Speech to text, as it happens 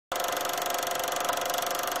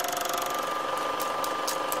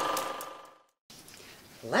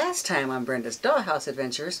last time on Brenda's Dollhouse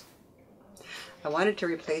Adventures, I wanted to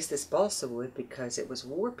replace this balsa wood because it was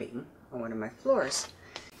warping on one of my floors,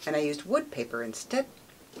 and I used wood paper instead.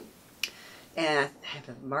 And I have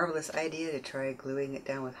a marvelous idea to try gluing it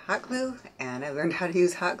down with hot glue, and I learned how to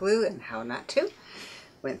use hot glue and how not to.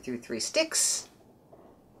 Went through 3 sticks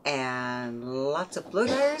and lots of blow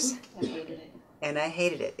dryers. I hated it. And I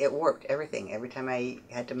hated it. It warped everything. Every time I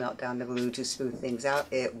had to melt down the glue to smooth things out,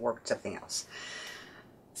 it warped something else.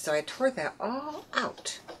 So I tore that all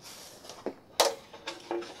out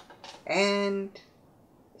and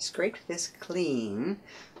scraped this clean,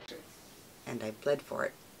 and I bled for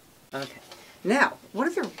it. Okay. Now, one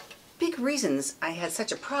of the big reasons I had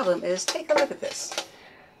such a problem is, take a look at this.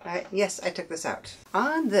 Yes, I took this out.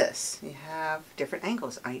 On this, you have different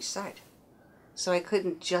angles on each side. So I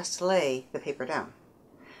couldn't just lay the paper down.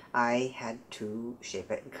 I had to shape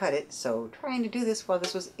it and cut it, so trying to do this while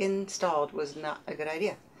this was installed was not a good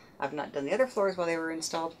idea. I've not done the other floors while they were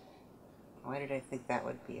installed. Why did I think that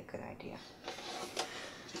would be a good idea?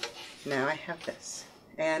 Now I have this,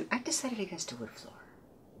 and I decided against a wood floor.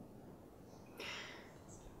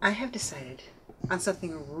 I have decided on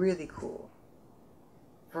something really cool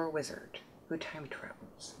for a wizard who time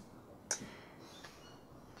travels. I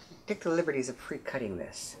took the liberties of pre-cutting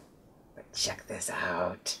this, but check this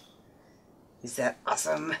out. Is that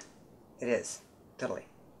awesome? It is, totally.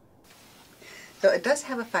 So it does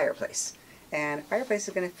have a fireplace, and a fireplace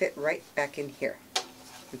is going to fit right back in here.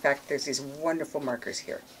 In fact, there's these wonderful markers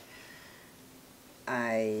here.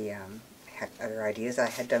 I had other ideas I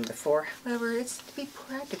had done before, however, it's to be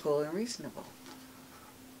practical and reasonable.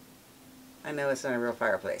 I know it's not a real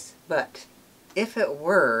fireplace, but if it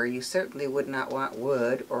were, you certainly would not want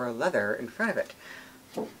wood or leather in front of it.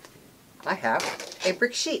 I have a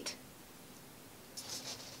brick sheet.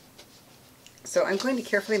 So I'm going to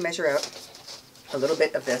carefully measure out a little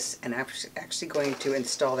bit of this, and I'm actually going to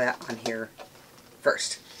install that on here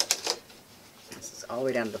first. This is all the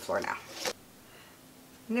way down to the floor now.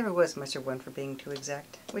 I never was much of one for being too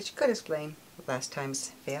exact, which could explain last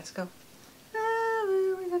time's fiasco.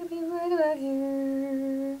 We're going to be right about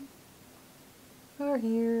here. Or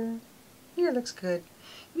here. Here looks good.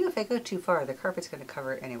 You know, if I go too far, the carpet's going to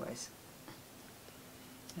cover it anyways.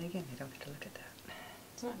 And again, you don't have to look at that.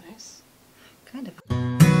 It's not nice. Kind of.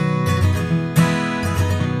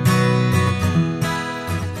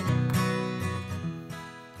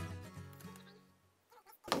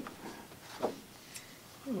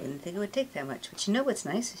 I wouldn't think it would take that much. But you know what's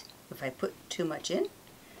nice? If I put too much in,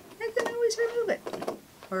 I can always remove it.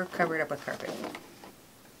 Or cover it up with carpet.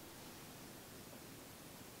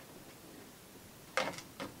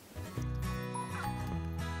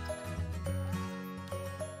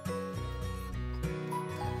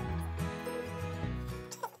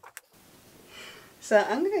 So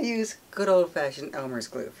I'm going to use good old-fashioned Elmer's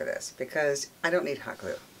glue for this because I don't need hot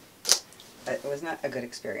glue. It was not a good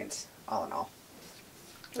experience, all in all.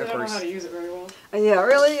 I don't know how to use it very well. Yeah,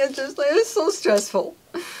 really, it's so stressful.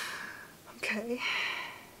 Okay.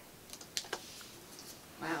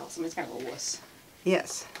 Wow, somebody's kind of a wuss.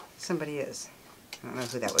 Yes, somebody is. I don't know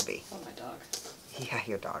who that would be. Oh, my dog. Yeah,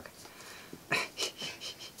 your dog.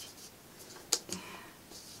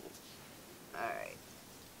 Alright.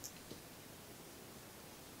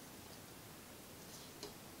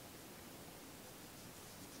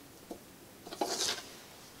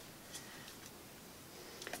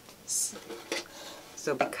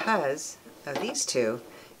 So because of these two,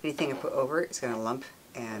 anything I put over it is going to lump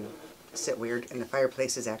and sit weird, and the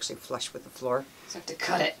fireplace is actually flush with the floor. So I have to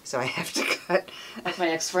cut it. So I have to cut. Like my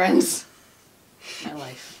ex-friends. My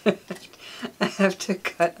life. I have to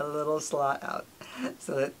cut a little slot out.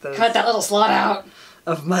 So that those Cut that little slot out.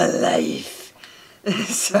 of my life.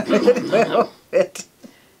 So it will fit.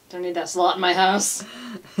 Don't need that slot in my house.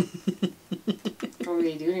 Or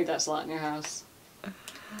we do need that slot in your house.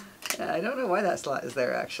 I don't know why that slot is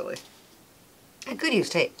there, actually. I could use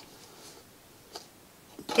tape.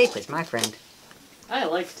 Tape is my friend. I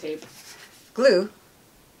like tape. Glue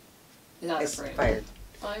Not a is frame. fired.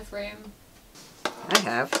 My frame. I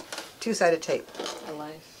have 2-sided tape, My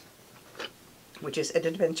life. which is an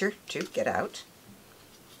adventure to get out.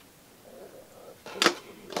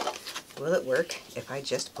 Will it work if I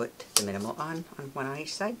just put the minimal on one on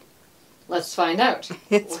each side? Let's find out.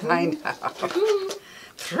 Let's find out.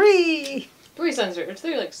 3! 3 center. It's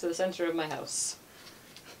 3 like to the center of my house.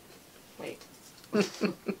 Wait.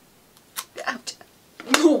 Out.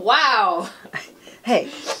 Wow! Hey,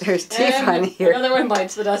 there's teeth And on here. another one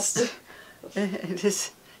bites the dust. It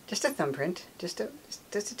is just a thumbprint, just a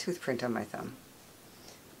tooth print on my thumb.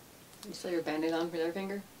 You still your band-aid on for their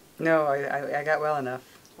finger? No, I got well enough.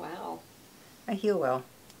 Wow. I heal well.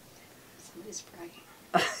 Somebody's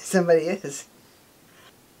bragging. Somebody is.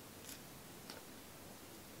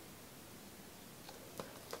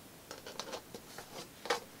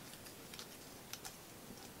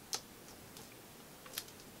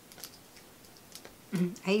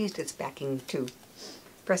 I used its backing to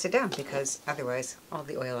press it down because otherwise all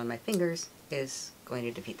the oil on my fingers is going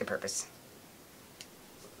to defeat the purpose.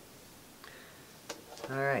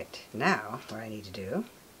 Alright, now what I need to do...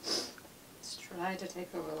 Let's try to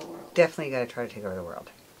take over the world. Definitely got to try to take over the world.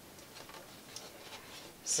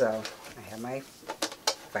 So, I have my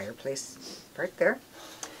fireplace part there,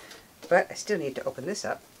 but I still need to open this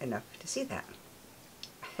up enough to see that.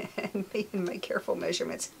 And making my careful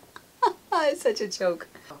measurements. It's such a joke.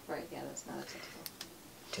 Oh, right, yeah, that's not acceptable.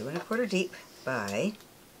 2 1/4 deep by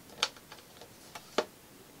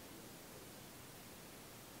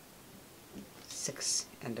 6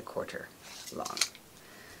 1/4 long.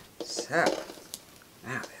 So,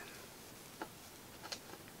 now then.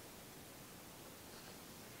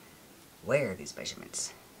 Where are these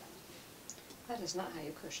measurements? That is not how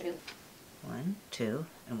you crochet. 1, 2,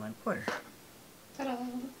 and 1/4. Ta-da!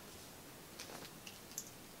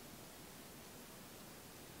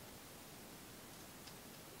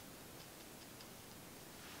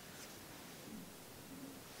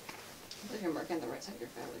 I believe you're marking the right side of your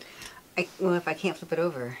fabric. Well, if I can't flip it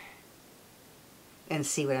over and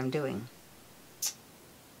see what I'm doing.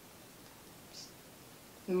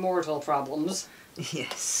 Mortal problems.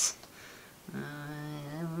 Yes.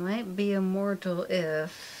 It might be immortal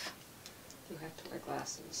if... You have to wear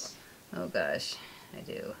glasses. Oh gosh, I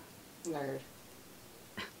do. Nerd.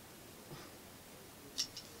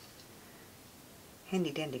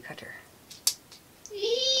 Handy dandy cutter.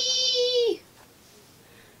 Eee!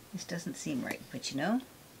 This doesn't seem right, but you know,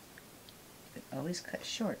 it always cuts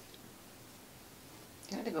short.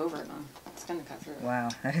 You had to go over it, Mom. It's gonna cut through. Wow,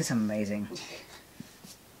 that is amazing.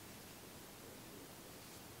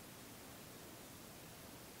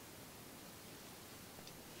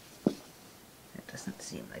 It doesn't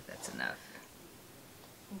seem like that's enough.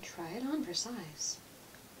 And try it on for size.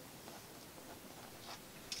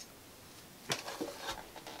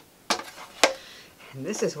 And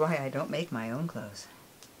this is why I don't make my own clothes.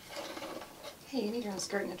 Hey, you made your own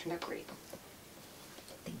skirt and it turned out great.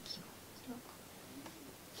 Thank you.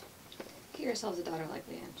 Get yourselves a daughter like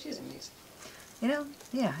Leanne. She's amazing. You know,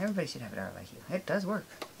 yeah, everybody should have a daughter like you. It does work.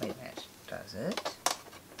 Wait a minute. Does it?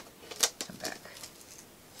 Come back.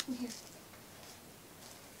 Come here.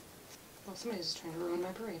 Well, somebody's just trying to ruin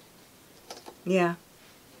my parade. Yeah.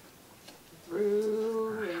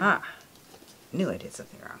 Ruin. Aha. Knew I did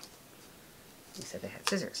something wrong. You said they had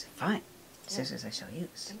scissors. Fine. Scissors I shall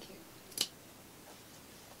use. Thank you.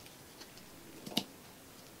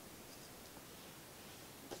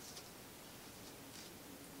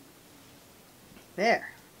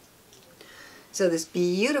 There. So this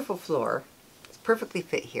beautiful floor, it's perfectly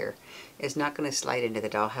fit here, is not going to slide into the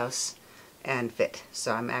dollhouse and fit.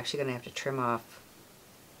 So I'm actually going to have to trim off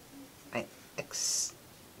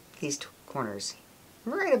these corners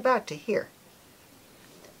right about to here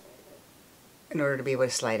in order to be able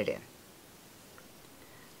to slide it in.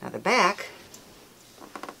 Now the back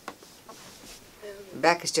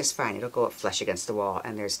is just fine. It'll go up flush against the wall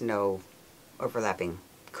and there's no overlapping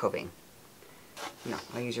coving. No,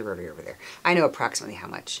 I'll use your rotary over there. I know approximately how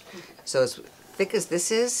much. Okay. So as thick as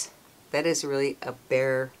this is, that is really a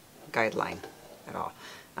bare guideline at all.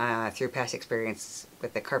 Through past experience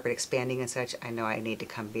with the carpet expanding and such, I know I need to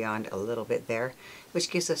come beyond a little bit there, which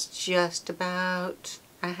gives us just about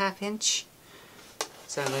a 1/2 inch.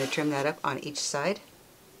 So I'm going to trim that up on each side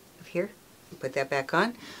of here and put that back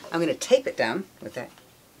on. I'm going to tape it down with that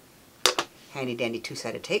handy dandy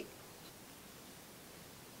 2-sided tape.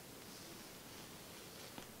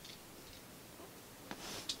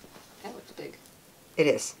 That looks big. It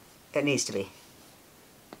is. It needs to be.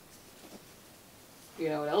 You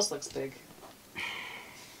know what else looks big?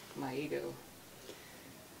 My ego.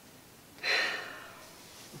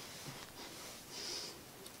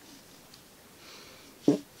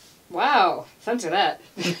 Wow, censor that.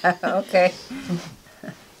 Okay.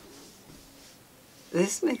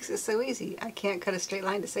 This makes it so easy. I can't cut a straight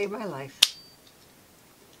line to save my life.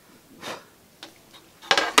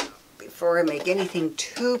 Before I make anything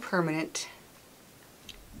too permanent,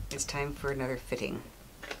 it's time for another fitting.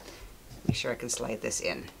 Make sure I can slide this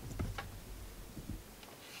in.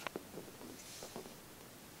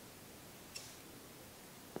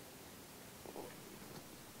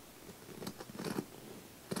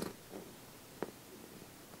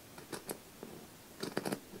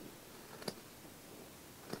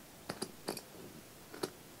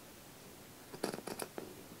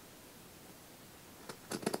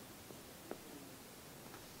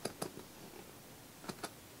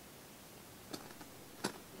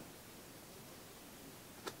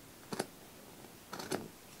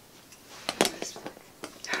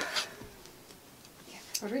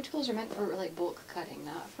 Embroidery tools are meant for like bulk cutting,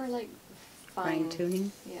 not for like Fine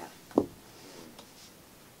tuning? Yeah.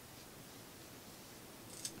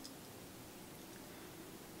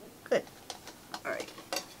 Good. Alright.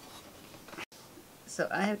 So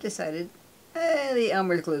I have decided the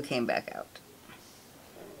Elmer's glue came back out.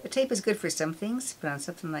 The tape is good for some things, but on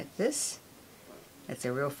something like this, that's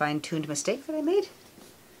a real fine-tuned mistake that I made.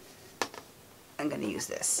 I'm going to use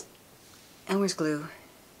this Elmer's glue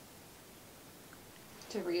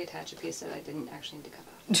To reattach a piece that I didn't actually need to cut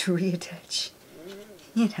out. to reattach,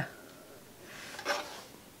 you know,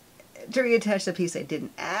 to reattach the piece I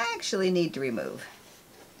didn't actually need to remove.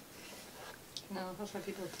 No, that's why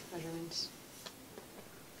people take measurements.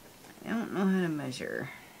 I don't know how to measure.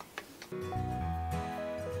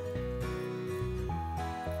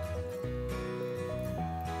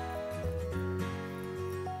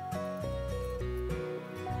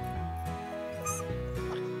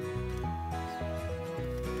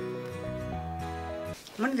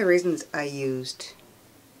 One of the reasons I used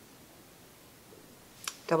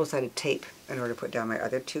double-sided tape in order to put down my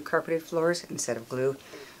other 2 carpeted floors instead of glue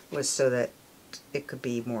was so that it could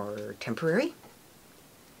be more temporary.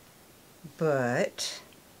 But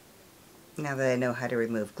now that I know how to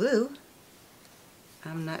remove glue,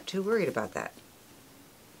 I'm not too worried about that.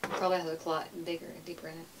 Probably has a lot bigger and deeper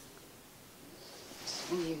in it.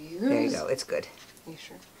 So when you use... There you go, it's good. Are you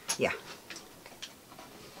sure? Yeah.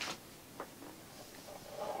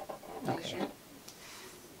 Are you Okay. sure?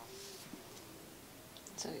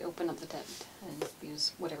 So you open up the tent and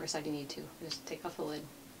use whatever side you need to. Just take off the lid.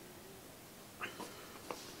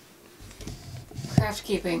 Craft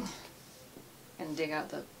keeping. And dig out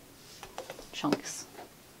the chunks.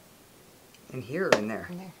 In here or in there?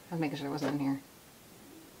 In there. I was making sure it wasn't in here.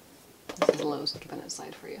 This is low, so keep it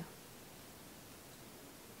aside for you.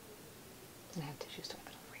 And I have tissues to wipe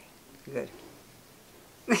it over you.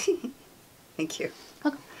 Good. Thank you.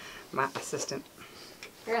 Welcome. My assistant.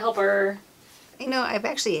 You're a helper. You know, I've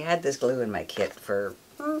actually had this glue in my kit for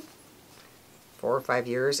 4 or 5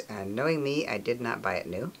 years, and knowing me, I did not buy it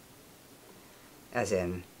new. As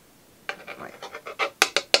in, like,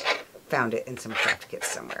 found it in some craft kits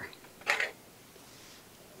somewhere.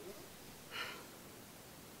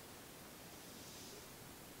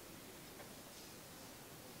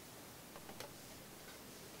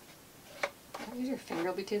 Don't use your finger,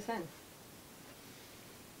 it'll be too thin.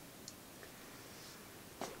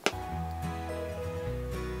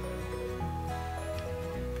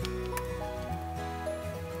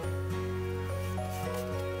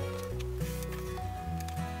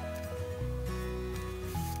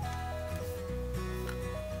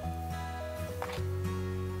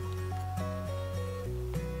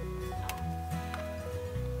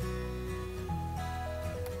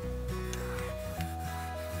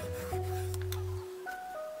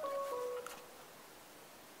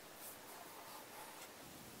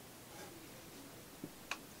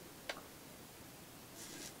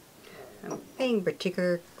 I'm paying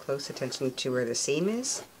particular close attention to where the seam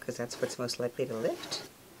is, because that's what's most likely to lift.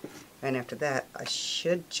 And after that, I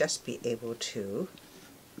should just be able to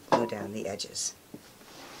glue down the edges.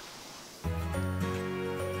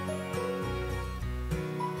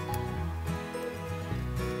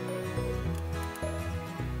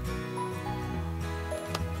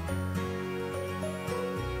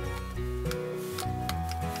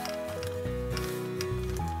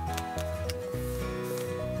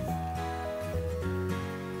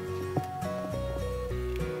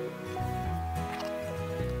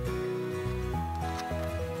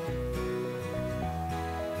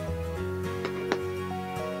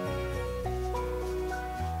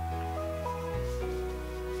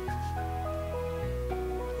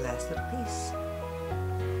 Last little piece.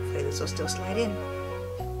 Hopefully this will still slide in.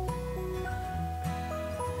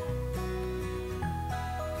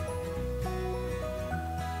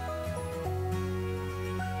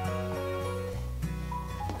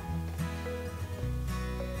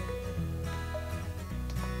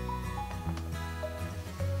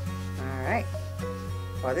 Alright.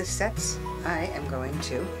 While this sets, I am going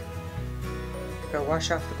to go wash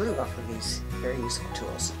off the glue off of these very useful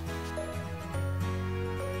tools.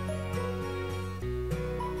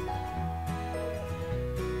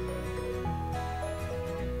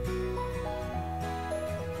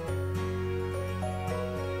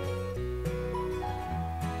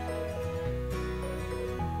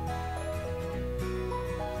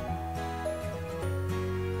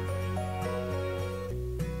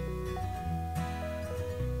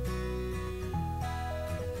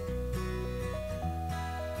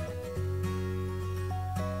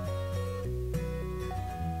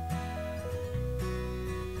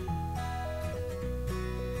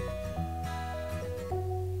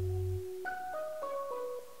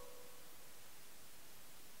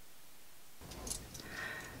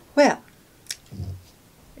 Well,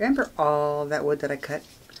 remember all that wood that I cut?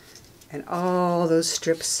 And all those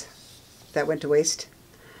strips that went to waste?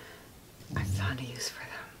 I found a use for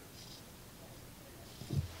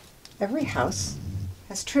them. Every house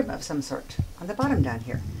has trim of some sort on the bottom down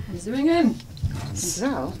here. I'm zooming in.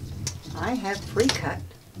 So, I have pre-cut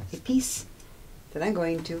a piece that I'm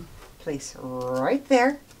going to place right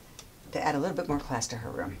there to add a little bit more class to her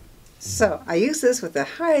room. So, I use this with the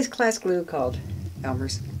highest class glue called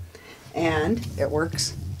Elmer's, and it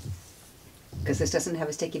works because this doesn't have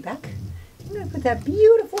a sticky back. I'm going to put that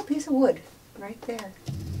beautiful piece of wood right there.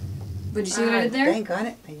 Would you see what I did there? Dang on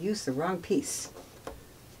it, I used the wrong piece.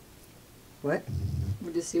 What?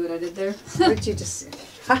 Would you see what I did there? What did you just...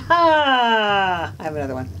 Ha ha! I have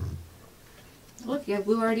another one. Look, you have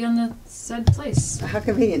glue already on the said place. How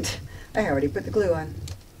convenient. I already put the glue on.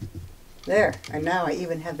 There, and now I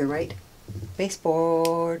even have the right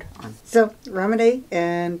baseboard on. So, Ramade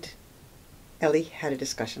and Ellie had a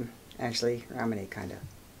discussion. Actually, Ramade kind of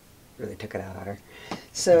really took it out on her.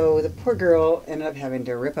 So, the poor girl ended up having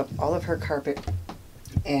to rip up all of her carpet.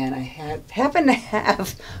 And I happened to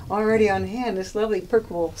have already on hand this lovely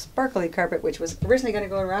purple sparkly carpet, which was originally going to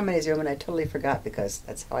go in Ramade's room, and I totally forgot because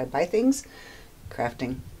that's how I buy things,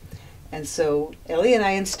 crafting. And so Ellie and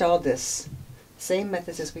I installed this same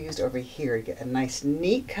methods as we used over here to get a nice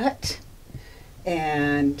neat cut.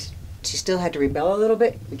 And she still had to rebel a little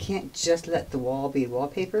bit. We can't just let the wall be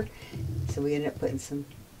wallpaper. So we ended up putting some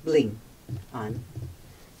bling on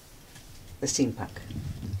the steampunk.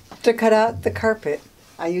 To cut out the carpet,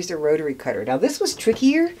 I used a rotary cutter. Now this was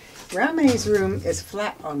trickier. Ramade's room is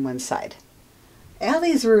flat on one side.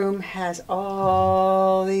 Allie's room has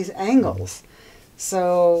all these angles.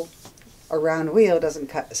 So a round wheel doesn't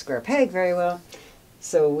cut a square peg very well.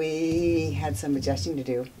 So we had some adjusting to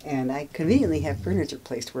do. And I conveniently have furniture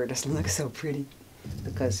placed where it doesn't look so pretty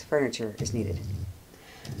because furniture is needed.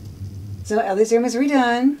 So Ellie's room is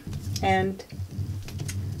redone and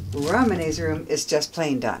Ramade's room is just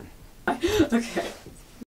plain done. Okay.